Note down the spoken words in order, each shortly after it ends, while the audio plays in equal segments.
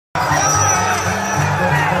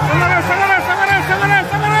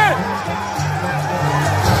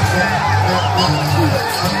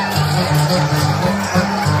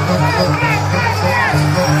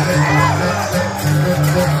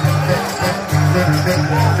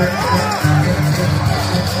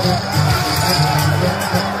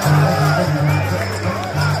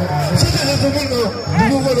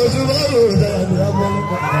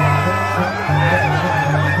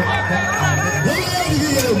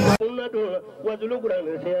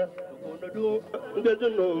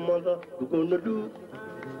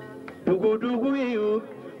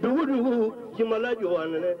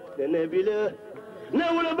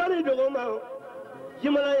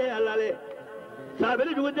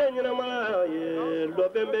Sabeli du de nyina ma ye lo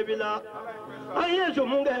bembe bila aye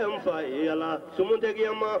sumunga yanfoyila sumunte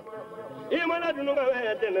giyama imana dunuga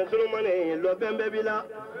de solomane lo bembe bila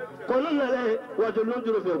kono nale wato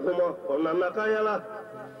lunduru fe kuma kono nakayala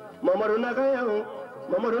mamaru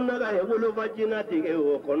nakaya wolo vagina tige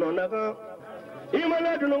o kono naka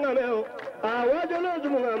imana dunuga me o a wato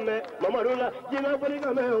lunduru me mamaru la jina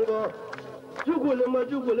boliga me ngo Jugule ma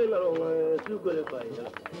jugule na ronga jugule faya.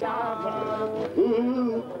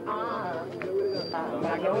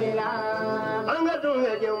 Anga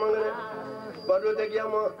tunga jamangre, badu te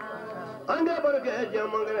gyama. Anga barke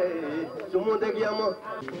jamangre, sumu te gyama.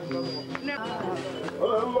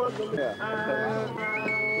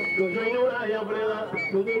 Duzanyura ya brela,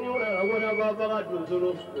 duzanyura wala baba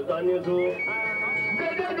duzuru, duzanyu.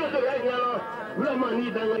 Bede duzu ya nyala,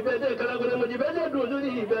 lamani danga bede kala gole mo bede duzu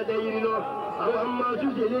di bede yirino. Amma su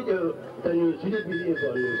jele je tanyu sile biye ko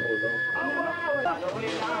no so.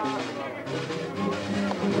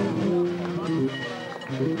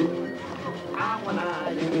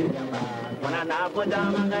 Wana na ko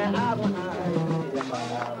dama ga abuna.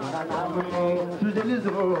 Wana na ko su jele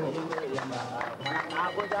zuro. Wana na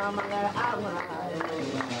ko dama ga abuna.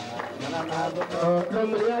 Wana na ko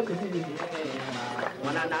ramya bi.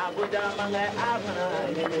 Wana na ko dama ga abuna.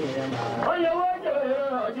 Oyo woje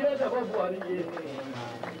ajira ta ko buari.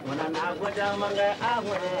 Wana na ko dama ga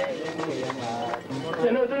abuna.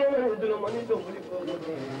 Seno duro mani to buli ko.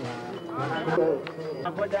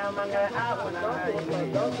 Aku dama ga abuna.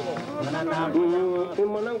 Wana na ko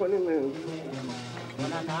mana ko ni me.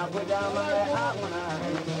 Wana na ko dama ga abuna.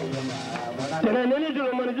 Seno neni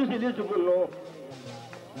duro mani ju sidi sukuno.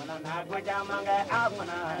 Wana na ko dama ga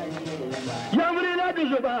abuna. Yamri na du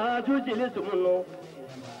juba ju sidi sukuno.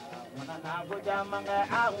 Wana na ko dama ga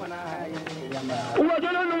abuna. Uwa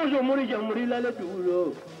jolo no jo muri la le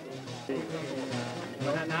duro.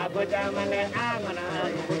 Wana na ko dama ga abuna.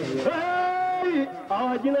 Hey,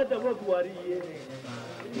 awajina ta ko buari ye.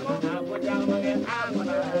 Wana na ko dama ga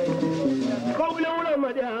abuna. Ko bile wala ma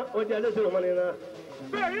dia o dia le solomane na.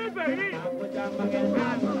 Beri. Ko dama ga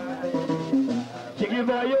abuna. Chigi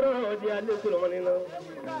ba yoro o dia le solomane na.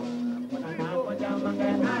 Wana na ko dama ga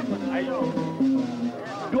abuna. Ayo.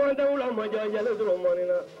 Duanda wala ma dia le solomane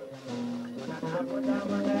na. Wana na ko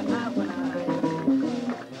dama ga abuna.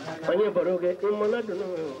 Anye baroge imana dunu.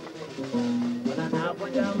 Wana na ko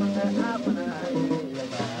dama ga abuna.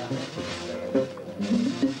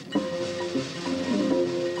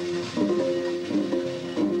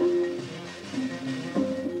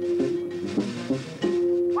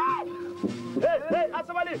 Hey,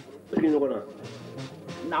 asabali. Sini kona.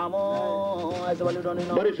 Namo asabali doni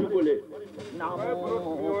no. Bari shukule.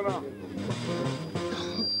 Namo.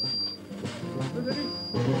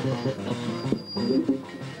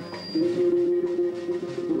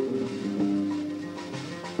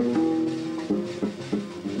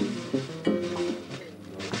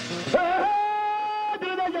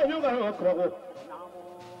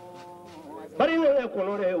 Bari ne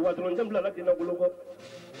kolore wadron jambla la dina gulugo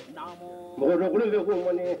mo do gulo ko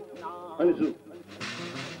moni anisu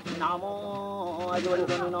namo ajwal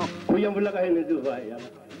donino ko yambla ka hen du ya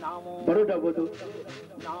baro da bodo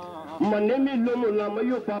manemi lomo la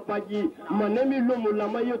mayo papaji manemi lomo la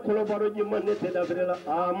mayo kolo baroji manne te da brela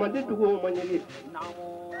a mande dugo manyeli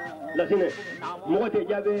la sine mo te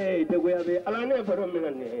jabe te goyabe ala ne baro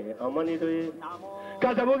minane amani do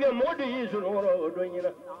ka saboge modi yisu ro do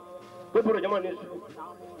nyina ko boro jamani su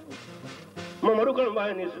mamaru kan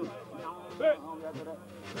ba ni su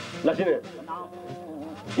la sine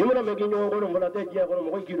yimana me ginyo ko no te jia ko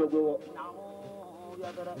mo ko kido go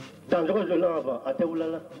tan ko zola ba ate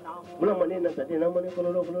ulala bula mani na ta dina mani ko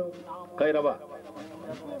lo kaira ba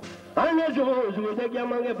anya su te jia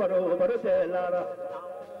mange baro te lara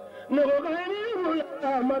no ko ni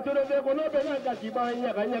mula maturo be ko no be na ka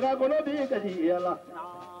sibanya kanya ko no bi ka di yala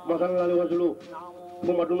masang lalu wasulu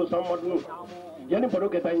Madou Sangrae yani baro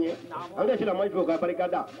ke tanye anga sila mai fo ka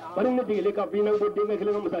barikada bari ne digile ka bina go dinga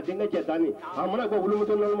kile ngam sa dinga chetani amana go wulu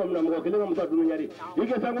muto nan mom nam go kile ngam sa dunu nyari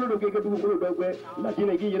ike sangulu do ke du ko do gwe la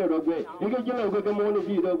tine gi yere do gwe ike jina go ke mo ni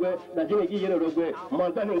bi do gwe la tine gi yere do gwe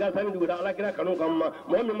man tan nga san du da ala kira kanu kamma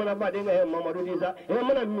mo mi mana ba dinga e mamadu disa e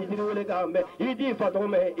mana mi diri wele ka ambe idi fato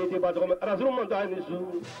me idi fato me rasul man ta ni su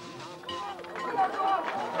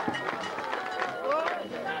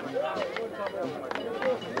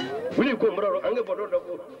wili ko mbraro anga bodo do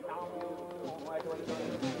ko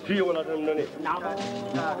fi wala tan nani namo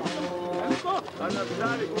ko ana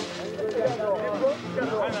bidari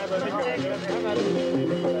ana do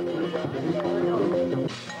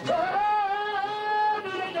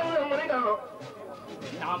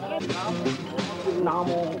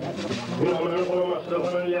namo namo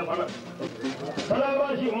masdaqan li yaqana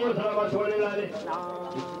salawashi mo salawatu lillahi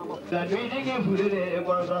da duidi ke furede e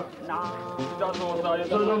kwanza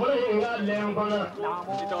so so bole inga lempana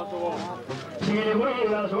sigiri bole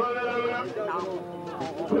inga sogalamna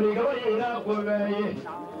kuli ga bole inga kogaye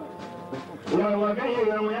na wagai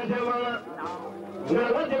inga moyate bana na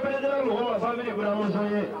wate bedra mo ma family bura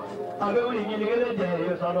musoye abe wuri gili gele de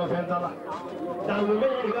yo sano fentala tangu me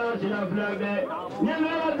inga sila flabe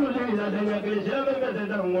nyamela dule ida de ngakle sila be de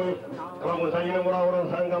dango kama musayina mura ora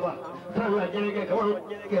sangaba tanga jelege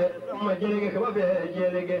kama jelege kama be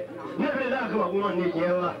jelege nebre da kama kuma ni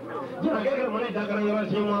jewa jage kama ni dakara ngara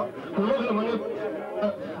sima kuma kama ni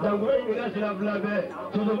dangu me inga sila flabe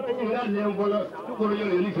tudo inga lembola tukoro yo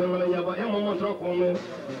yeli fengola nyaba e momo tro kome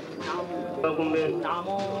kumbe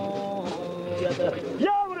namo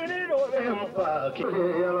ya urene ro empa ke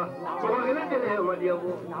yala ko gele gele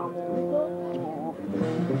madiabu namo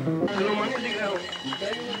solomane digrao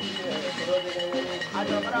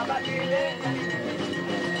ado braba dile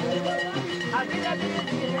adila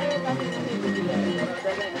dile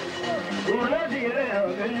una dire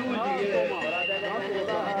ganyu dire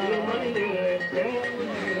solomane dire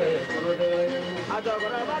ado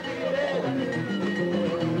braba dile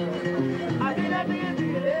adila dile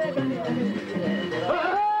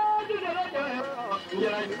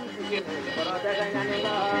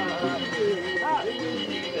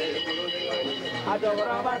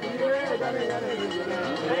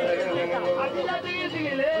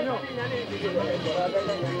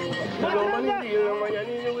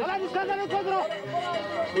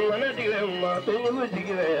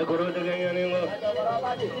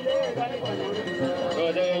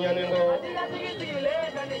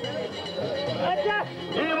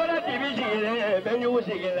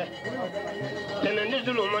Tenani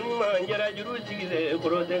solomane manjara juru sigile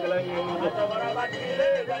korose galangi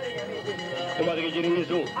kuma ke jirimi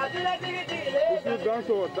su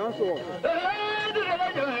danso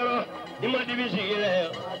ima dibi sigile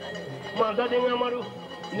manda dinga maru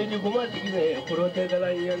ni di kuma sigile korose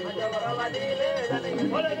galangi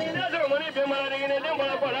wala ni na solomane be mara dingine dem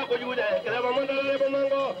bala bala ko jude kala mandala le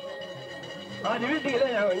bango adibi sigile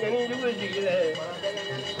yani jugu sigile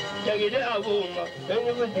Jagide aguma,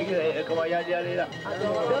 tenho que seguir que vai adiar lá.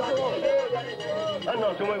 Ah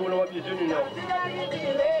não, tu vai o nome de Júnior não.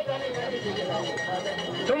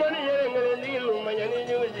 Tu mani yere ngene lu manyani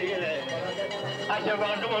ni usigile. Acha ba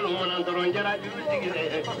tu malu manan toron jara ju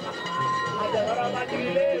usigile. Acha bara ba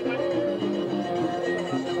sigile.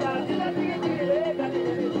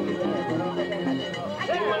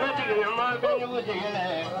 Manati ke nama kan ju usigile.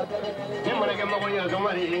 Ni mana ke makonya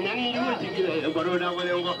somari ngani ju usigile baru da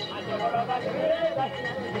boleh ngo.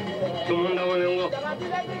 Sumunda boleh ngo.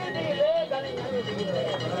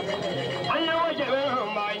 Ayo aja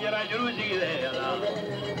ba jara ju usigile ala.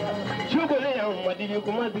 Chukole yang mati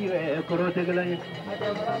kuma dire korote gelai.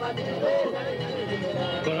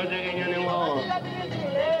 Korote ngani ngo.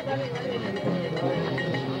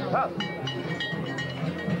 Ha.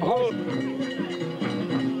 Oh.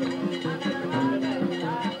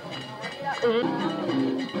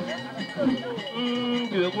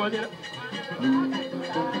 Được quá chứ.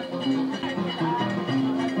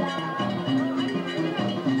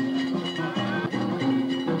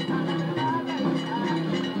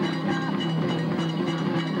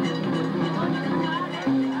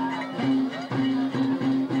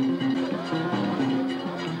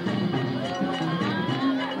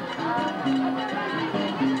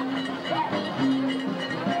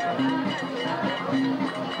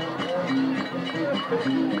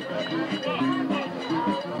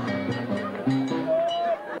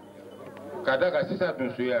 Kadaga sisa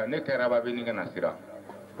tunsuya ne kera babe ni kana sira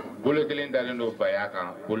bolo kelen dalen do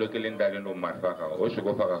bayaka bolo kelen dalen do marfaka o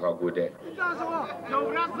sugo faka ka gode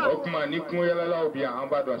o kuma ni kun yala la obiya an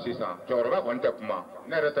ba don sisa choroba kon ta kuma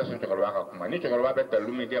ne reta sun choroba ka kuma ni choroba be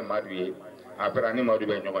talumi de madu ye après ni Madou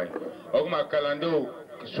be ɲɔgɔn ye o kuma kalandenw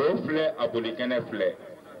so filɛ a boli kɛnɛ filɛ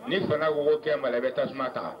ni fana ko kɛ ma la i bɛ tasuma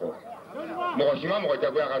ta a kɔ mɔgɔ si ma mɔgɔ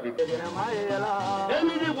jagoya ka don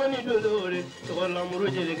Emini kɔni dodore tɔgɔla muru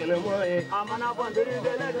jeli kɛnɛma ye amana bɔndiri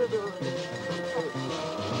gɛlɛ dodore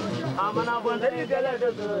amana bɔndiri gɛlɛ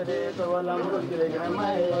dodore tɔgɔla muru jeli kɛnɛma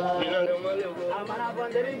ye amana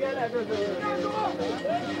bɔndiri gɛlɛ dodore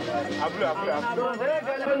ablu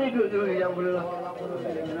kɔni dodore yanfula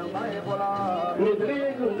ni tiri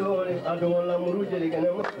dodore a tɔgɔla muru jeli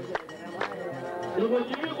kɛnɛma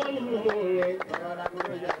Lugojigi kɔni numu ye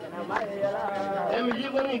Emiji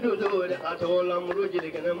kɔni dodore a tɔgɔla muru jeli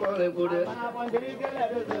kɛnɛma ye ko dɛ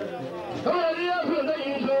Kamaliya fɛnɛ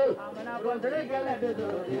yin so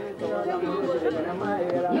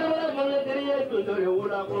Ne b'a fɔ ne teri ye dodore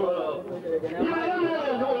wula kɔnɔ Ni ma ye min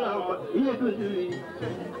kɛ cogo la i ye dodore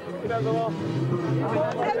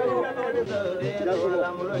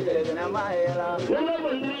Ne b'a fɔ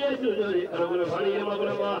n teri ye dodore a kɔnɔ fani ye ma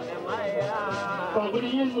kɔnɔ ma Kɔnkuri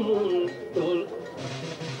ye numu tɔgɔ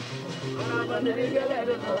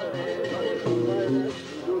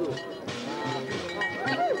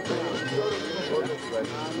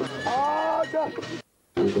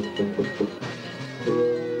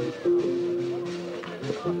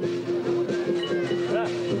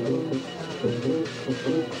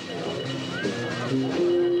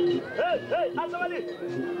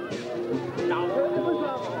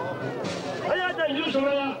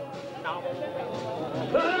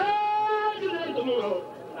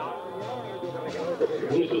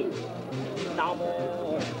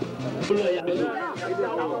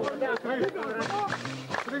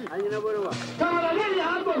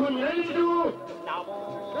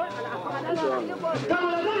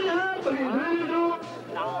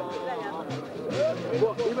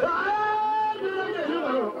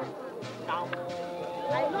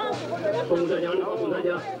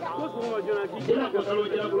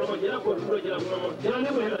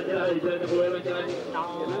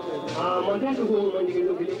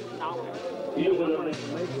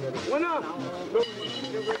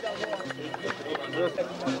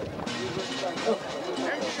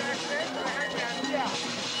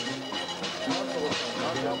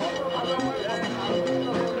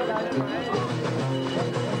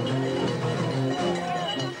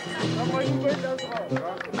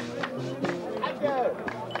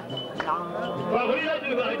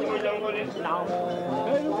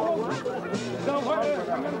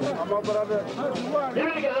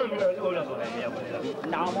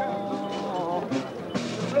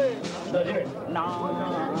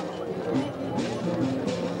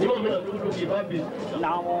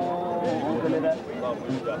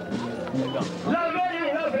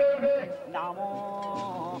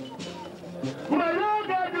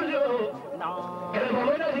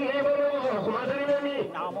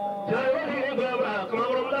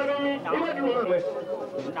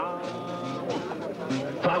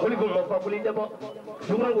Fakuli ko mo fakuli debo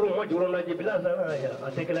jura guru mo jura na jibila sana ya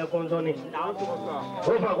atekela konzoni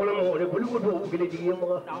o fakuli mo le buli ko do gele jigi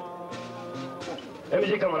mo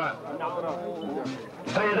emisi kamara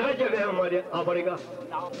kaya da je be amade afrika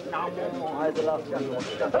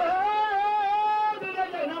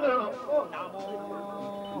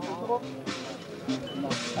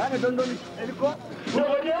Ana dondoni eliko no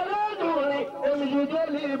jala doni emisi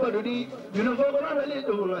jali badudi juno ko na le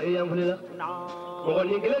do na yamfulila mo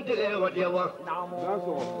ni gele tele wadiya wa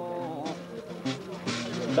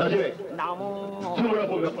Dasime sumura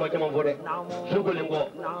ko ko jama bode sugole ngo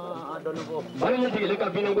bari ni tigi le ka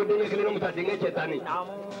bino go denge kele no muta denge cetani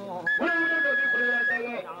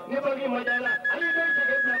ni bagi majala ayi do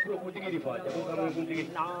tege na pro ko tigi rifa ko kam ko tigi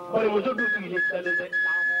bari mo jodu tigi le tale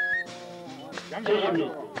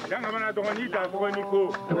Yang mana dongan ni tak kau ni ko.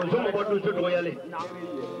 Semua bodoh tu doa yale.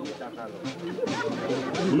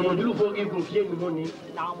 Nombor dulu foki bukian ni moni.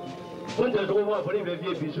 Pun dah doa beri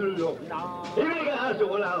beri bisul lo. Ini kan asal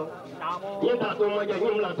orang. Yang tak tahu macam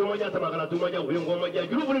yang mula tahu macam sama kalau tahu macam yang kau macam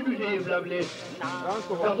dulu boleh tu sih blable.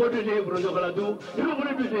 Kau tu sih beronjok kalau tu. Dulu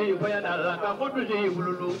boleh tu sih payah dah. Kau tu sih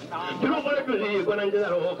bululu. Dulu boleh tu sih kau nanti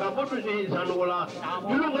dah. Kau tu sih sanola.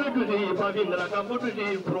 Dulu boleh tu sih pavin dah. Kau tu sih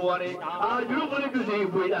peruare. Dulu boleh tu sih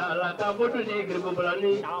buida. Kau tu sih kerja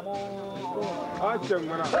belani. Acem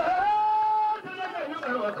mana?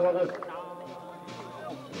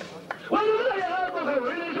 Walau ya kau kau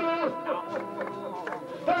ini tu.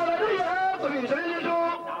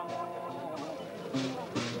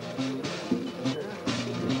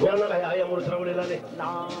 Yang nak ayam mulut terlalu lelaki.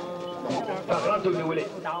 kakran to be wele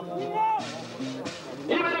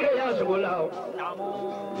ibari ka ya sugula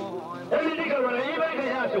emidi ka wala ibari ka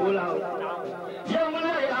ya sugula ya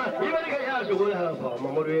wala ya ibari ka ya sugula fa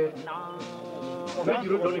mamuru me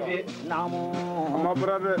juro doni fi ma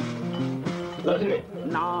brother lasine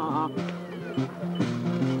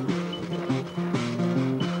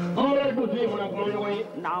mara du fi mona ko nyoy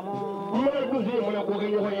mara du fi mona ko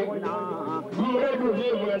nyoy mara du fi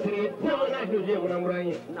mona tiri mara du fi mona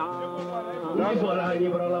murai na sola ni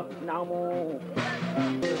brala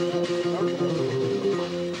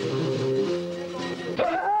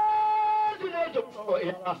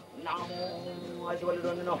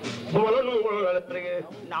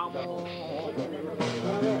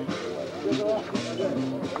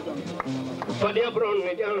Fadia Brown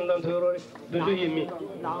ne jan dan thoro dudu yimi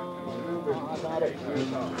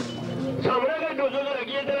samra ka dudu la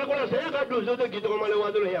giye tera ko se ka dudu to gito male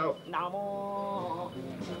wadul ya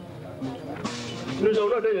nu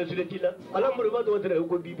zawna de yesile tila alam buru ba to tere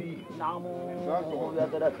ko bibi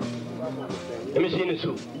emisini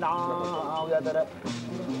su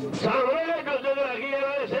samra ka dudu la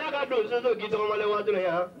giye se ka dudu to gito male wadul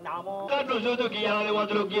ya ka dudu to giye male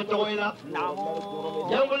wadul gito ila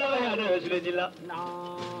Yambula ya na yesile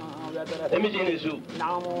emisini su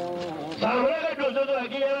samra ka dudu to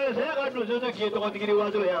giye se ka dudu to gito ko digiri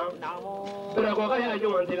wadul ya tera ko ka ya jo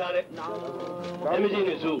mantilare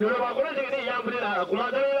emisini su tera ba ko se ni yambula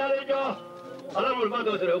kuma dara le jo ala mul ba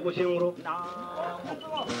do tera ko singro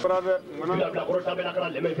brother la la ko ta bela kala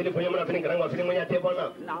le men fini ko yamna fini garanga fini mo ya te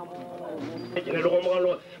bana ene lo mo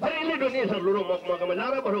lo ari ni do ni sa lo mo ma ka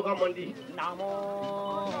la ba ro ka mandi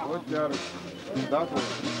o jar dafu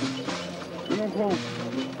no ko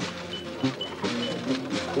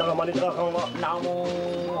la ka mandi ta ka wa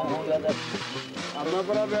ma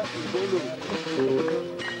brother dulu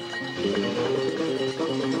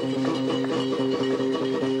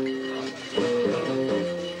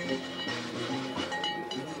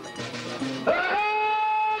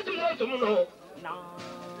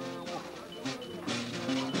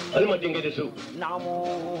alma dinge de su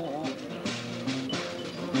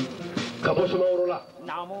kabo suma urola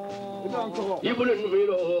ibule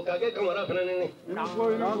numero kage kamara fenene ko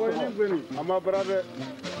ni beni ama brother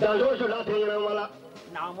dazo so la tengena wala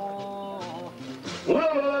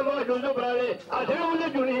wala ma dozo brale ate ule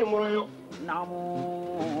juni moyo na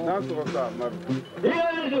so sa mar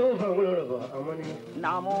ile do fa ngulo ba amani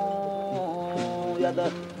yada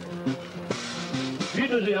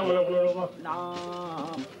video se amana ngulo ba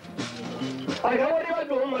ay gawari ba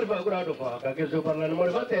do mar ba gura do fa ka ke so parlan mar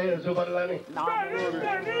ba te so parlani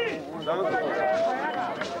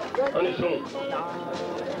ani sun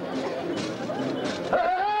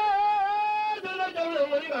dala jalla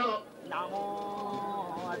mari ga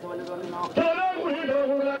tela ku ni do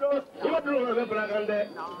gura do ibadu na be pragande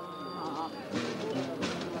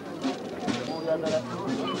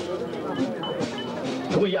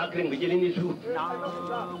ko ya kring be jeli ni su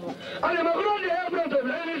ale magro de abro to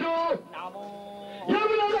ni su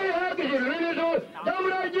yamna ga ya ke jeli ni su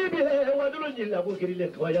yamna ji bi wa dulu ni la ko kirile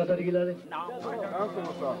ko ya ta digilale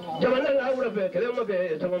jamana la awra be kele ma be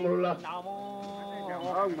tamamrulla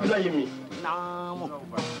sayimi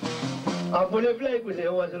abule blay ko se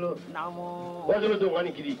wazulu do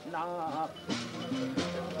ngani kidi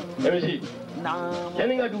emisi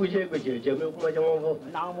yani nga duje ko je me kuma jamo fo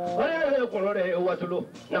ay ko lore wazulu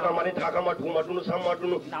na ka mani ta ka ma dunu sama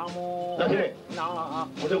dunu lasine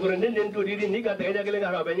mo do gure nen to didi ni ga te ga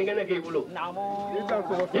ga ra be ni ngene ke bulo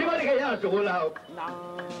ibari ke ya so gola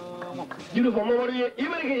jiru fo mo wori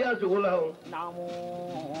ibari ke ya so gola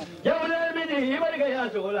ya wala mi di ibari ke ya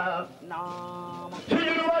so gola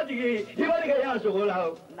jiru wa di ibari ke ya so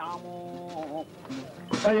gola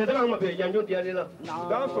ay da ma be janjo ti ale la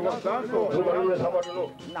danso ko ma sama dunu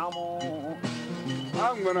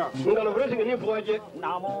angana ngalo fresi ni foje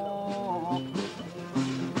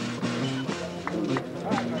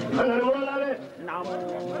ana mo la le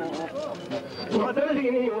ma tere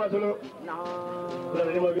ni wa solo la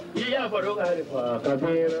le ma ya faro ka le fa ka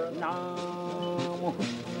bera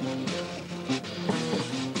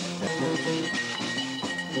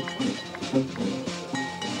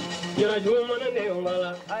Jira juma na ne ngala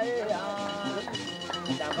aya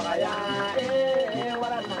dambaya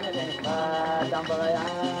wala nane dambaya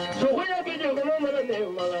so ko ya ke je ko ma na ne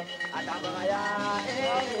ngala dambaya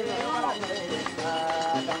wala nane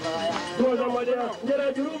dambaya to da ma dia jira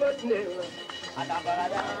juru ba ne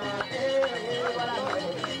dambaya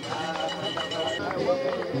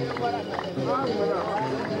wala nane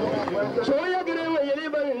so ya gire ma yele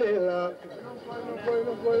ba ne la